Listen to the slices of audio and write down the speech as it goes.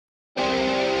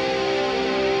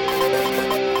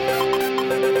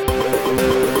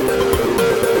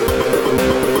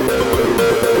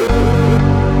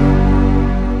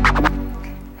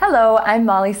I'm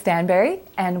Molly Stanberry,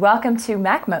 and welcome to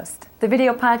MacMost, the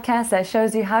video podcast that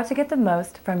shows you how to get the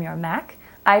most from your Mac,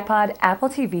 iPod, Apple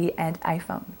TV, and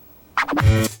iPhone.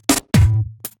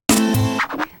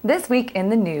 This week in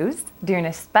the news, during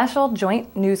a special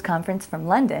joint news conference from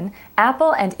London,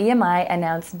 Apple and EMI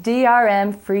announced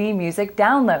DRM-free music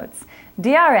downloads.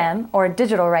 DRM, or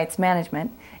Digital Rights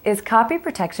Management, is copy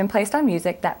protection placed on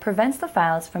music that prevents the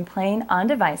files from playing on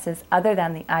devices other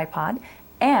than the iPod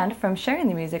and from sharing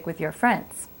the music with your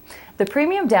friends. The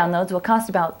premium downloads will cost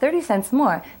about 30 cents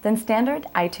more than standard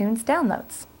iTunes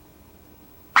downloads.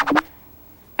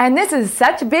 And this is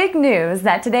such big news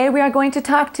that today we are going to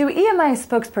talk to EMI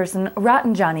spokesperson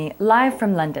Rotten Johnny live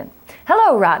from London.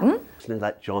 Hello, Rotten. Isn't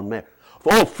that John Mayer?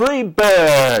 Oh, free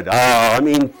bird!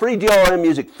 Free DRM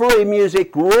music, free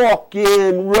music, rock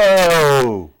and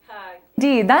roll!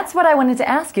 Indeed, that's what I wanted to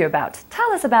ask you about.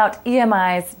 Tell us about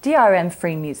EMI's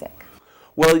DRM-free music.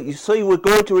 Well, you see, we're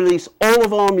going to release all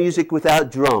of our music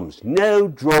without drums. No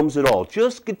drums at all,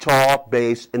 just guitar,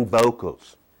 bass, and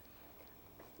vocals.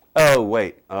 Oh,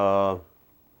 wait,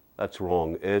 that's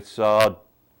wrong. It's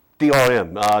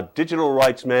DRM, Digital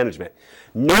Rights Management.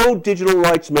 No digital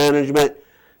rights management.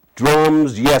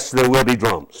 Drums, yes, there will be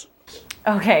drums.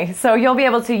 Okay, so you'll be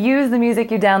able to use the music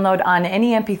you download on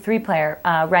any MP3 player,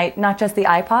 right? Not just the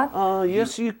iPod?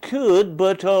 Yes, you could,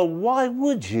 but why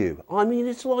would you? I mean,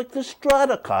 it's like the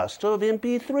Stratocaster of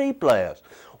MP3 players.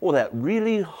 Or that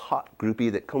really hot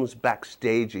groupie that comes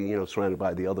backstage, surrounded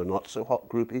by the other not-so-hot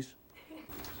groupies.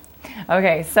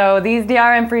 Okay, so these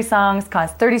DRM-free songs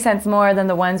cost 30 cents more than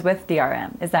the ones with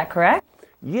DRM. Is that correct?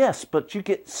 Yes, but you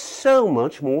get so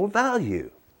much more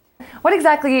value. What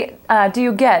exactly do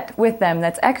you get with them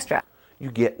that's extra?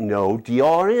 You get no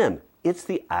DRM. It's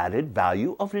the added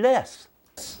value of less.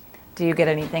 Do you get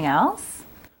anything else?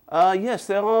 Yes,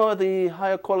 there are the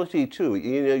higher quality too.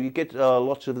 You get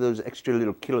lots of those extra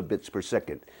little kilobits per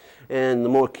second. And the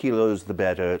more kilos, the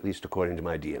better, at least according to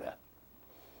my dealer.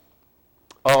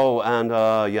 Oh, and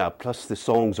plus the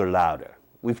songs are louder.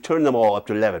 We've turned them all up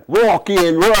to 11. Rock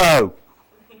and roll!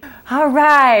 All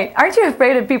right. Aren't you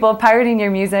afraid of people pirating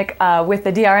your music with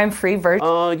the DRM-free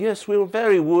version? Yes, we're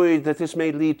very worried that this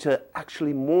may lead to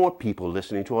actually more people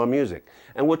listening to our music.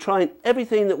 And we're trying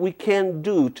everything that we can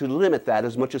do to limit that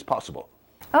as much as possible.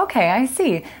 Okay, I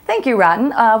see. Thank you,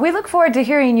 Rotten. We look forward to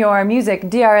hearing your music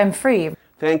DRM-free.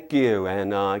 Thank you.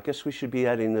 And I guess we should be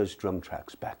adding those drum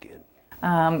tracks back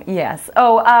in. Yes.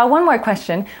 Oh, one more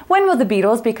question. When will the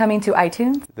Beatles be coming to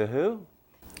iTunes? The Who?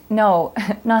 No,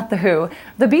 not The Who.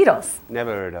 The Beatles.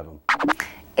 Never heard of them.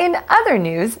 In other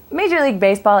news, Major League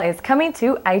Baseball is coming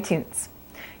to iTunes.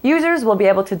 Users will be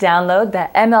able to download the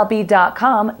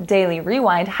MLB.com Daily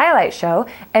Rewind highlight show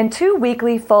and 2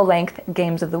 weekly full-length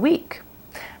games of the week.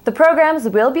 The programs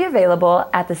will be available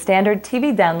at the standard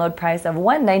TV download price of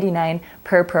 $1.99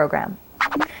 per program.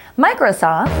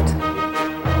 Microsoft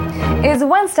is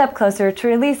one step closer to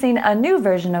releasing a new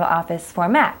version of Office for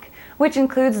Mac, which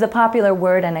includes the popular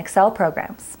Word and Excel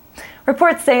programs.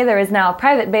 Reports say there is now a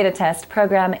private beta test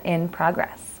program in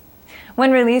progress.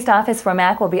 When released, Office for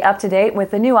Mac will be up to date with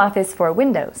the new Office for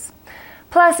Windows.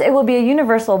 Plus, it will be a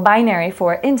universal binary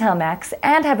for Intel Macs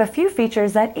and have a few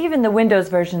features that even the Windows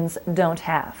versions don't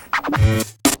have.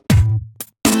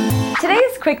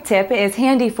 Today's quick tip is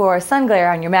handy for sun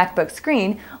glare on your MacBook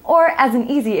screen or as an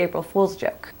easy April Fool's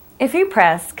joke. If you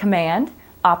press Command,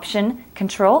 Option,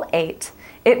 Control 8,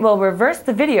 it will reverse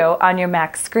the video on your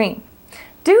Mac screen.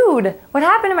 Dude, what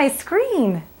happened to my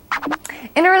screen?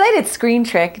 In a related screen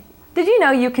trick, did you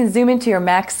know you can zoom into your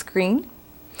Mac screen?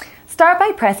 Start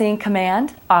by pressing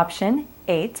Command, Option,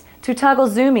 8 to toggle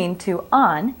zooming to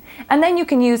on, and then you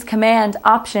can use Command,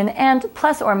 Option, and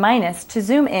plus or minus to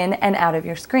zoom in and out of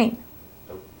your screen.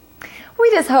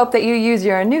 We just hope that you use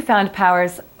your newfound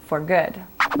powers for good.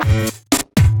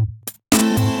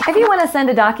 If you want to send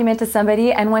a document to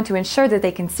somebody and want to ensure that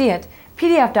they can see it,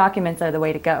 PDF documents are the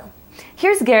way to go.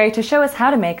 Here's Gary to show us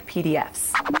how to make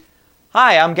PDFs.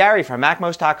 Hi, I'm Gary from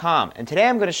MacMost.com, and today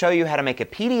I'm going to show you how to make a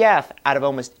PDF out of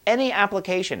almost any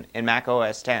application in Mac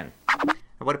OS X.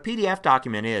 What a PDF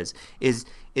document is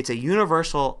it's a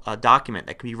universal document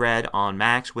that can be read on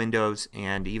Macs, Windows,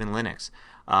 and even Linux.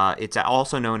 It's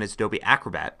also known as Adobe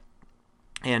Acrobat.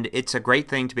 And it's a great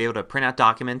thing to be able to print out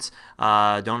documents.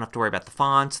 Don't have to worry about the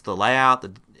fonts, the layout,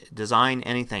 the design,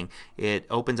 anything. It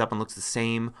opens up and looks the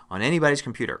same on anybody's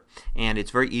computer. And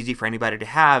it's very easy for anybody to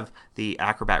have the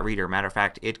Acrobat Reader. Matter of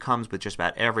fact, it comes with just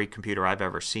about every computer I've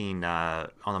ever seen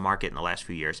on the market in the last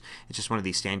few years. It's just one of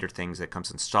these standard things that comes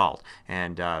installed.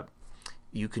 And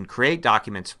you can create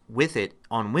documents with it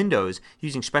on Windows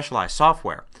using specialized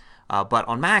software. But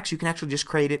on Macs, you can actually just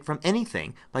create it from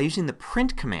anything by using the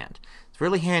print command. It's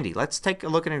really handy. Let's take a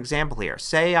look at an example here.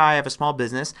 Say I have a small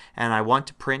business and I want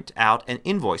to print out an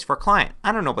invoice for a client.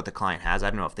 I don't know what the client has. I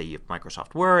don't know if they use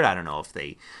Microsoft Word. I don't know if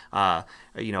they,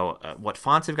 what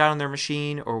fonts they've got on their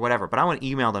machine or whatever. But I want to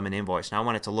email them an invoice and I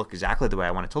want it to look exactly the way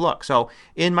I want it to look. So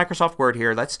in Microsoft Word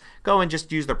here, let's go and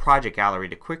just use the project gallery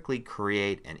to quickly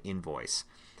create an invoice.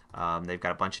 They've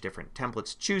got a bunch of different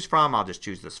templates to choose from. I'll just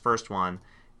choose this first one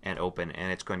and open,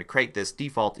 and it's going to create this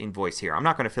default invoice here. I'm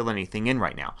not going to fill anything in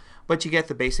right now, but you get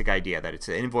the basic idea that it's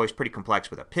an invoice pretty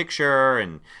complex with a picture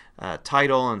and a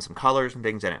title and some colors and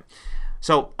things in it.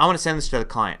 So I want to send this to the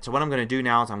client. So what I'm going to do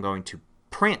now is I'm going to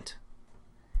print,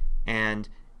 and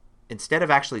instead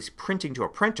of actually printing to a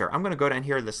printer, I'm going to go down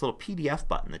here to this little PDF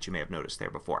button that you may have noticed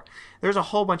there before. There's a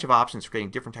whole bunch of options for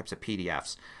creating different types of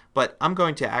PDFs, but I'm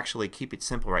going to actually keep it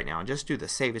simple right now and just do the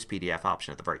Save as PDF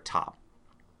option at the very top.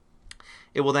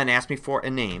 It will then ask me for a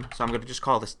name, so I'm going to just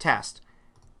call this Test,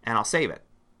 and I'll save it.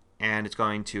 And it's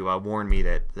going to warn me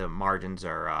that the margins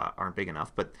aren't big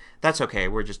enough, but that's okay.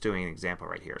 We're just doing an example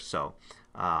right here. So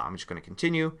I'm just going to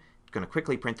continue. I'm going to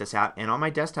quickly print this out, and on my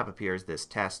desktop appears this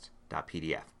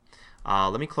test.pdf.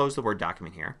 Let me close the Word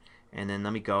document here, and then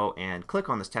let me go and click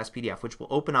on this test PDF, which will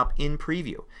open up in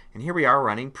preview. And here we are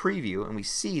running preview, and we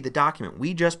see the document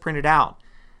we just printed out.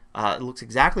 It looks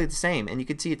exactly the same, and you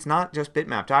can see it's not just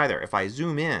bitmapped either. If I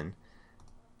zoom in,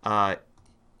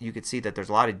 you can see that there's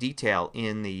a lot of detail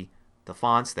in the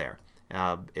fonts there.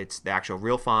 It's the actual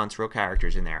real fonts, real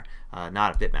characters in there,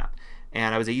 not a bitmap.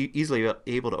 And I was easily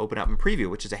able to open up in preview,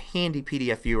 which is a handy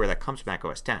PDF viewer that comes with Mac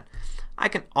OS X. I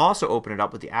can also open it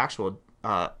up with the actual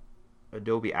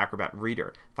Adobe Acrobat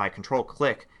Reader. If I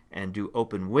Control-click and do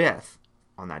Open With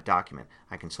on that document,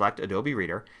 I can select Adobe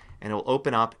Reader, and it will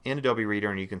open up in Adobe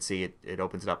Reader, and you can see it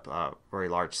opens it up very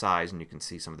large size, and you can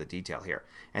see some of the detail here.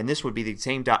 And this would be the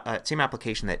same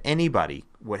application that anybody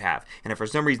would have. And if for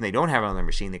some reason they don't have it on their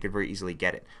machine, they could very easily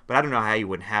get it. But I don't know how you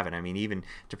wouldn't have it. I mean, even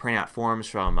to print out forms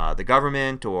from the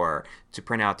government or to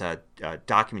print out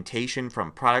documentation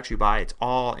from products you buy, it's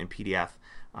all in PDF.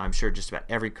 I'm sure just about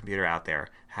every computer out there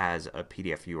has a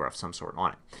PDF viewer of some sort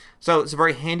on it. So it's a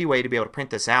very handy way to be able to print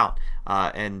this out,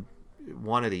 and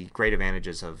one of the great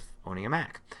advantages of owning a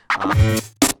Mac.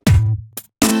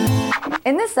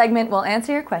 In this segment, we'll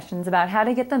answer your questions about how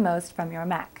to get the most from your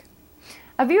Mac.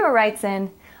 A viewer writes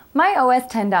in, "My OS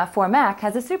 10.4 Mac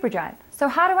has a SuperDrive, so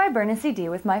how do I burn a CD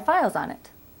with my files on it?"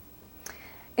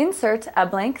 Insert a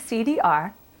blank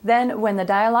CDR, then when the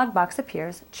dialog box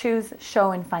appears, choose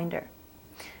Show in Finder.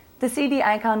 The CD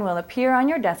icon will appear on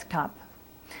your desktop.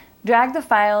 Drag the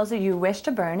files you wish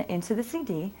to burn into the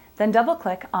CD, then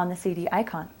double-click on the CD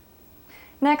icon.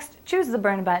 Next, choose the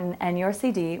Burn button and your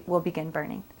CD will begin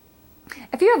burning.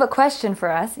 If you have a question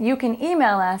for us, you can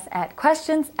email us at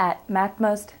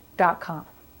questions@macmost.com.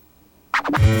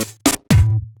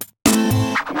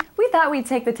 We thought we'd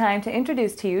take the time to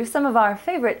introduce to you some of our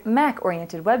favorite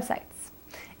Mac-oriented websites.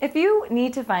 If you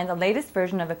need to find the latest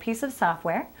version of a piece of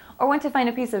software or want to find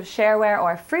a piece of shareware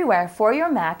or freeware for your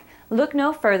Mac, look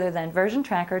no further than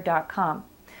versiontracker.com.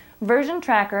 Version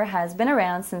Tracker has been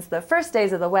around since the first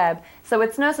days of the web, so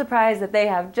it's no surprise that they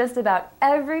have just about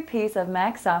every piece of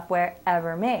Mac software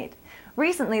ever made.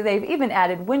 Recently, they've even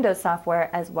added Windows software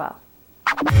as well.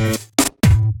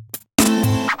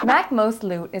 MacMost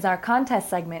Loot is our contest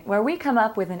segment where we come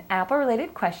up with an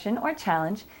Apple-related question or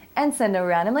challenge and send a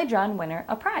randomly drawn winner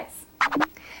a prize.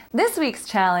 This week's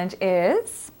challenge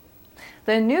is: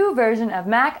 the new version of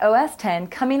Mac OS X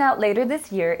coming out later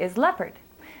this year is Leopard.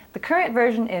 The current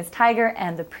version is Tiger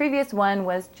and the previous one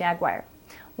was Jaguar.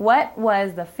 What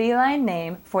was the feline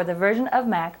name for the version of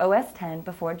Mac OS X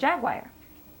before Jaguar?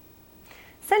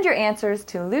 Send your answers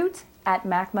to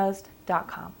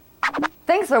loot@macmost.com.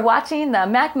 Thanks for watching the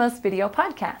MacMost video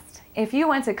podcast. If you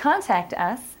want to contact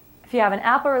us, if you have an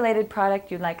Apple-related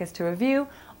product you'd like us to review,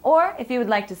 or if you would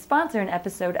like to sponsor an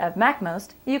episode of MacMost,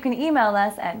 you can email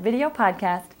us at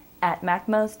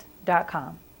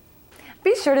videopodcast@macmost.com.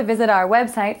 Be sure to visit our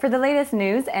website for the latest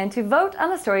news and to vote on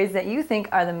the stories that you think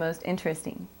are the most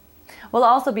interesting. We'll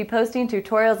also be posting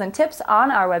tutorials and tips on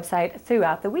our website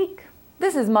throughout the week.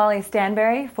 This is Molly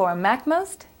Stanberry for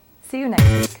MacMost. See you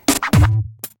next week.